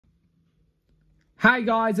Hey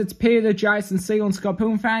guys, it's Peter, Jason, Segel and Scott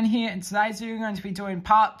Pilgrim fan here, and today's video we're going to be doing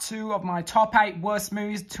part 2 of my top 8 worst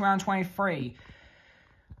movies of 2023.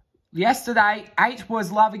 Yesterday, 8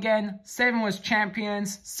 was Love Again, 7 was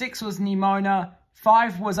Champions, 6 was Nimona,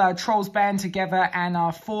 5 was Trolls Band Together, and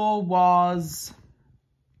 4 was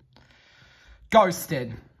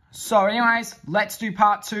Ghosted. So anyways, let's do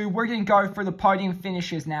part 2. We're going to go through the podium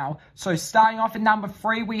finishes now. So starting off at number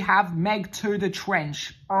 3, we have Meg 2 The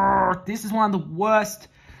Trench. This is one of the worst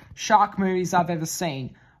shark movies I've ever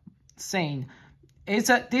seen.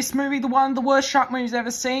 Is this movie one of the worst shark movies I've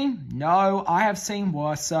ever seen? No, I have seen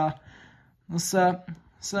worse.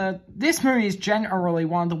 So this movie is generally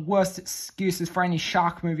one of the worst excuses for any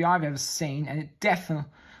shark movie I've ever seen, and it definitely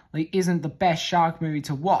isn't the best shark movie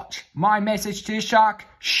to watch. My message to the shark,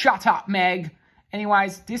 shut up, Meg.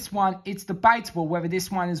 Anyways, this one, it's debatable whether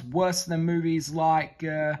this one is worse than movies like,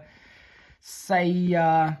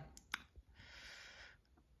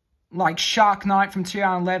 like Shark Night from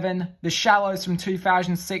 2011, The Shallows from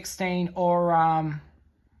 2016, or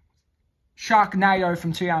Sharknado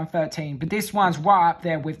from 2013. But this one's right up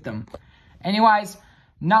there with them. Anyways,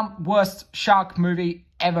 worst shark movie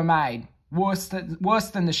ever made. Worse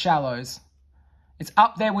than The Shallows. It's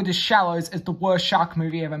up there with The Shallows as the worst shark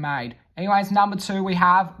movie ever made. Anyways, number 2, we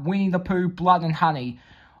have Winnie-the-Pooh, Blood and Honey.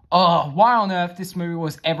 Why on earth this movie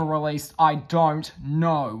was ever released, I don't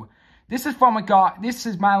know. This is from a guy, this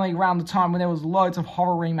is mainly around the time when there was loads of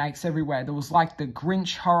horror remakes everywhere. There was like the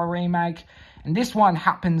Grinch horror remake, and this one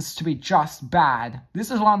happens to be just bad.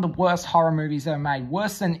 This is one of the worst horror movies ever made.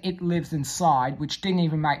 Worse than It Lives Inside, which didn't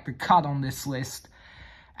even make the cut on this list.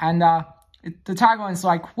 And, the tagline is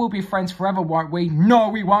like, we'll be friends forever, won't we? No,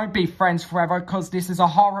 we won't be friends forever, because this is a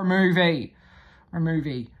horror movie.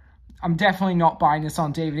 I'm definitely not buying this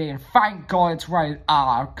on DVD, and thank God it's rated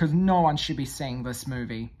R, because no one should be seeing this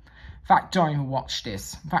movie. In fact, don't even watch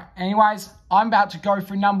this. In fact, anyways, I'm about to go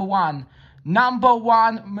through number 1. Number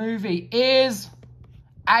 1 movie is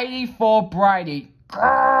 84 Brady.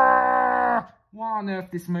 Why on earth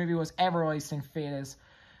this movie was ever released in theaters?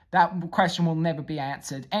 That question will never be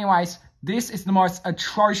answered. Anyways, this is the most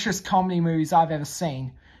atrocious comedy movies I've ever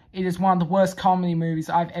seen. It is one of the worst comedy movies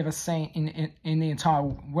I've ever seen in the entire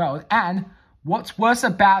world. And what's worse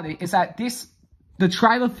about it is that the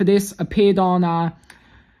trailer for this appeared on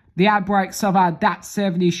the ad breaks of That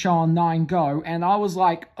 70s Show on 9Go. And I was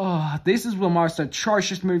like, this is the most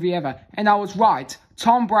atrocious movie ever. And I was right.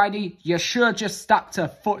 Tom Brady, you should have just stuck to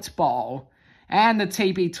football and the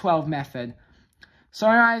TB12 method. So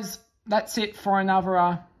anyways, that's it for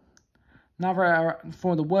another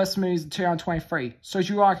for the worst movies of 2023. So if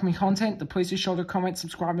you like my content, then please be sure to comment,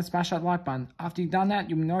 subscribe, and smash that like button. After you've done that,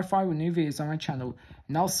 you'll be notified with new videos on my channel.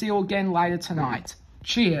 And I'll see you again later tonight.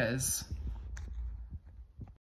 Cheers!